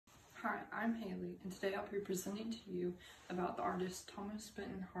Hi, I'm Haley, and today I'll be presenting to you about the artist Thomas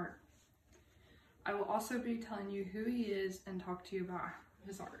Benton Hart. I will also be telling you who he is and talk to you about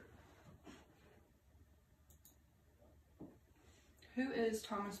his art. Who is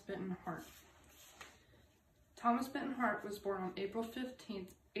Thomas Benton Hart? Thomas Benton Hart was born on April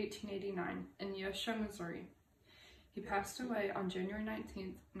 15th, 1889 in Neosho, Missouri. He passed away on January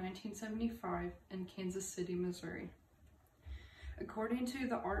 19th, 1975 in Kansas City, Missouri. According to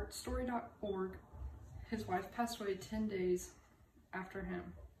the artstory.org, his wife passed away 10 days after him.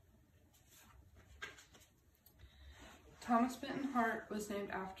 Thomas Benton Hart was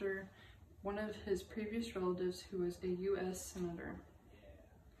named after one of his previous relatives who was a U.S. Senator.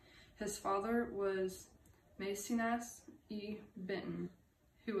 His father was Macias E. Benton,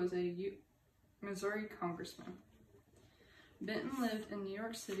 who was a Missouri congressman. Benton lived in New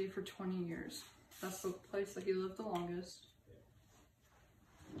York City for 20 years. That's the place that he lived the longest.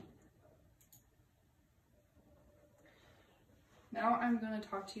 Now I'm going to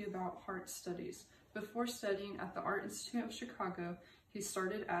talk to you about Hart's studies. Before studying at the Art Institute of Chicago, he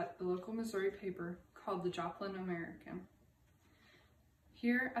started at the local Missouri paper called the Joplin American.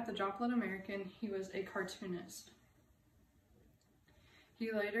 Here at the Joplin American, he was a cartoonist.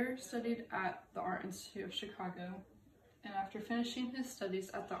 He later studied at the Art Institute of Chicago, and after finishing his studies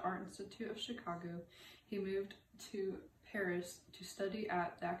at the Art Institute of Chicago, he moved to Paris to study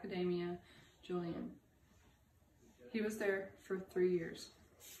at the Academia Julian. He was there for 3 years.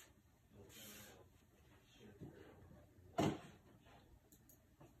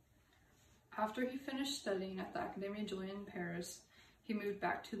 After he finished studying at the Academia Julian in Paris, he moved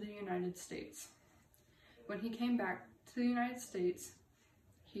back to the United States. When he came back to the United States,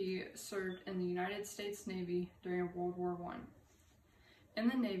 he served in the United States Navy during World War I. In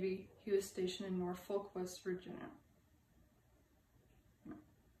the Navy, he was stationed in Norfolk,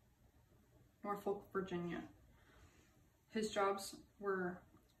 Virginia. His jobs were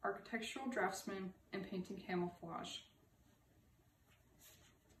architectural draftsman and painting camouflage.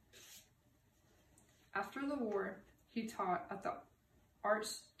 After the war, he taught at the Art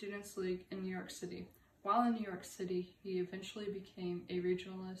Students League in New York City. While in New York City, he eventually became a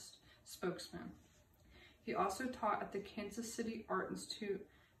regionalist spokesman. He also taught at the Kansas City Art Institute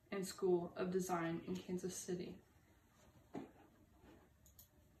and School of Design in Kansas City.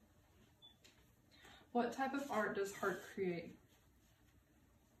 What type of art does Hart create?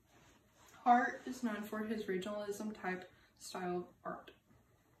 Hart is known for his regionalism type style of art.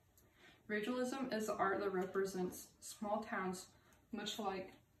 Regionalism is the art that represents small towns, much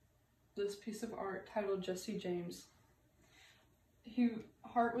like this piece of art titled Jesse James.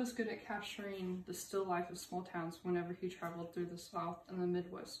 Hart was good at capturing the still life of small towns whenever he traveled through the South and the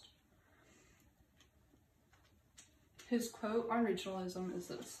Midwest. His quote on regionalism is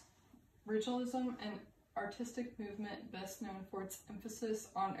this: "Regionalism, an artistic movement best known for its emphasis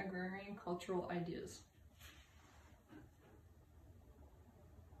on agrarian cultural ideas."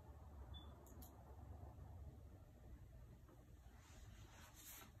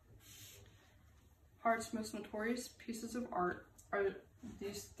 Hart's most notorious pieces of art are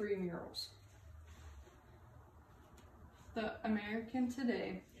these 3 murals. The American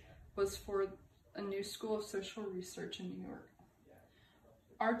Today was for a new school of social research in New York.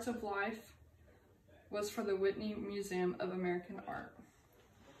 Arts of Life was for the Whitney Museum of American Art.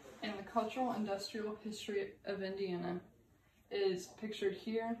 And the Cultural Industrial History of Indiana is pictured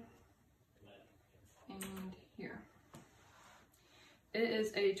here and here. It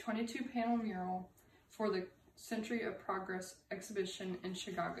is a 22-panel mural for the Century of Progress exhibition in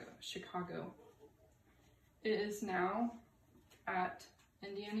Chicago. It is now at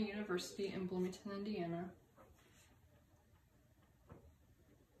Indiana University in Bloomington, Indiana.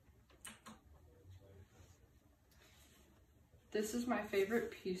 This is my favorite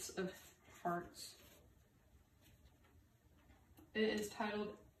piece of Hart's. It is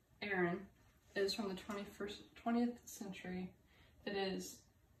titled Aaron. It is from the 20th century. It is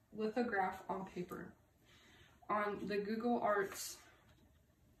lithograph on paper. On the Google Arts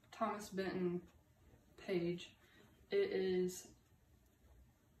Thomas Benton page, it is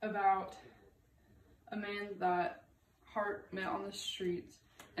about a man that Hart met on the streets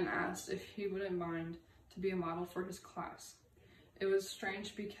and asked if he wouldn't mind to be a model for his class. It was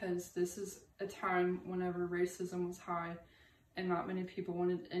strange because this is a time whenever racism was high and not many people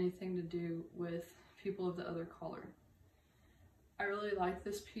wanted anything to do with people of the other color. I really like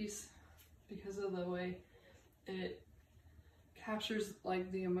this piece because of the way it captures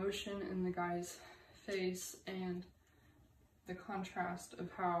like the emotion in the guy's face and the contrast of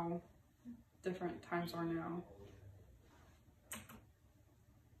how different times are now.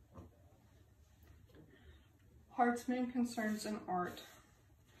 Hart's main concerns in art.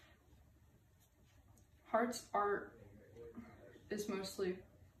 Hart's art is mostly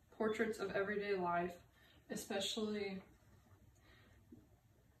portraits of everyday life, especially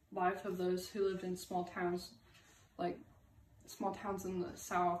life of those who lived in small towns, like small towns in the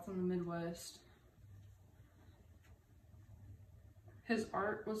South and the Midwest. His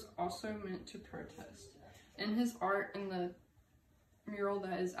art was also meant to protest. In his art, in the mural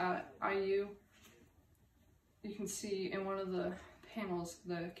that is at IU, you can see in one of the panels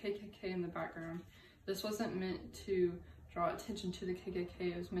the KKK in the background. This wasn't meant to draw attention to the KKK,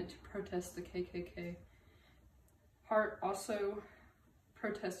 it was meant to protest the KKK. Hart also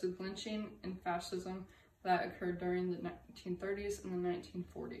protested lynching and fascism that occurred during the 1930s and the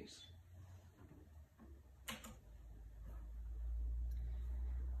 1940s.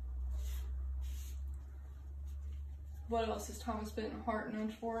 What else is Thomas Benton Hart known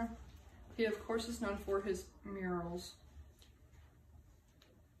for? He of course is known for his murals.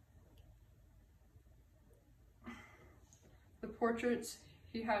 The portraits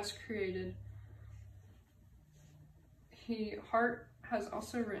he has created. Hart has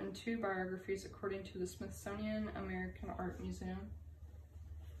also written 2 biographies according to the Smithsonian American Art Museum.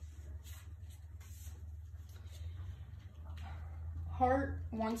 Hart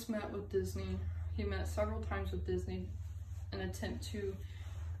once met with Disney. He met several times with Disney in an attempt to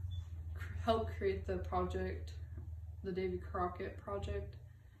help create the project, the Davy Crockett project.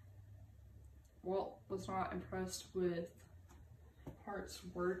 Walt was not impressed with Hart's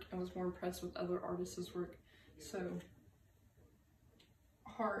work and was more impressed with other artists' work. So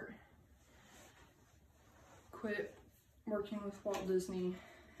Hart quit working with Walt Disney,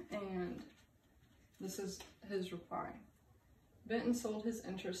 and this is his reply. Benton sold his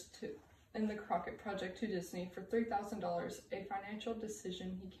interest in the Crockett project to Disney for $3,000, a financial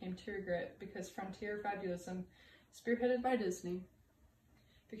decision he came to regret because frontier fabulism, spearheaded by Disney,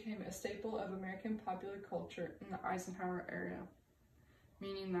 became a staple of American popular culture in the Eisenhower era,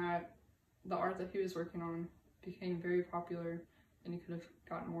 meaning that the art that he was working on became very popular and he could have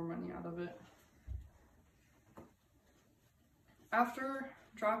gotten more money out of it. After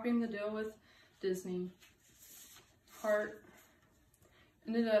dropping the deal with Disney, Hart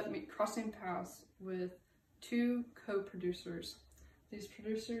ended up crossing paths with 2 co-producers. These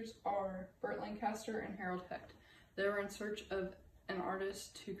producers are Burt Lancaster and Harold Hecht. They were in search of an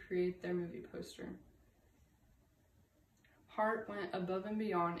artist to create their movie poster. Hart went above and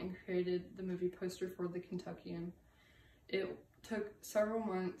beyond and created the movie poster for The Kentuckian. It took several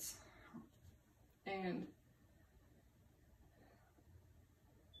months, and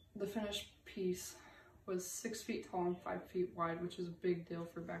the finished piece was 6 feet tall and 5 feet wide, which is a big deal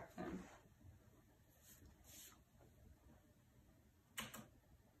for back then.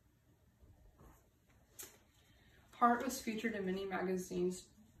 Hart was featured in many magazines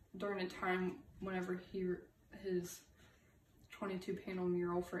during a time whenever his 22-panel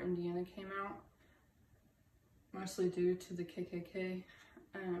mural for Indiana came out, mostly due to the KKK,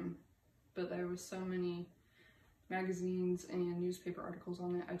 but there was so many magazines and newspaper articles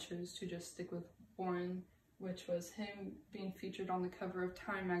on it, I chose to just stick with one, which was him being featured on the cover of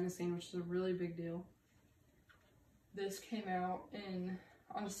Time magazine, which is a really big deal. This came out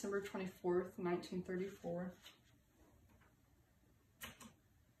on December 24th, 1934.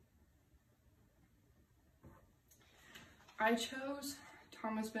 I chose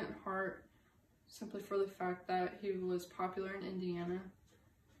Thomas Benton Hart simply for the fact that he was popular in Indiana,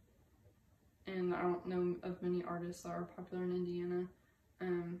 and I don't know of many artists that are popular in Indiana.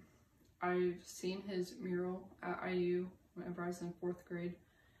 I've seen his mural at IU whenever I was in 4th grade.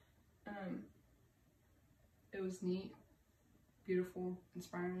 It was neat, beautiful,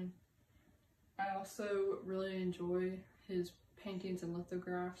 inspiring. I also really enjoy his paintings and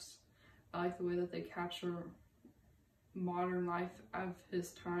lithographs. I like the way that they capture modern life of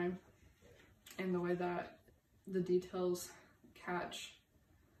his time and the way that the details catch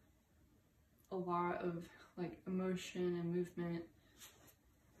a lot of like emotion and movement.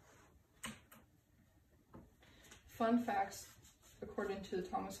 Fun facts according to the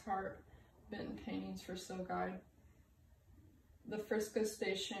Thomas Hart Benton Paintings for Sale Guide. The Frisco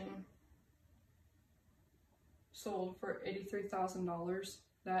Station sold for $83,000.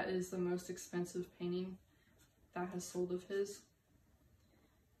 That is the most expensive painting that has sold of his.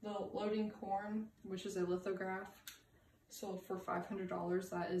 The Loading Corn, which is a lithograph, sold for $500.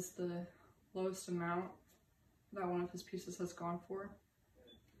 That is the lowest amount that one of his pieces has gone for.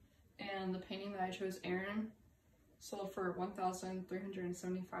 And the painting that I chose, Aaron, sold for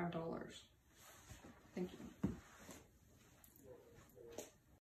 $1,375. Thank you.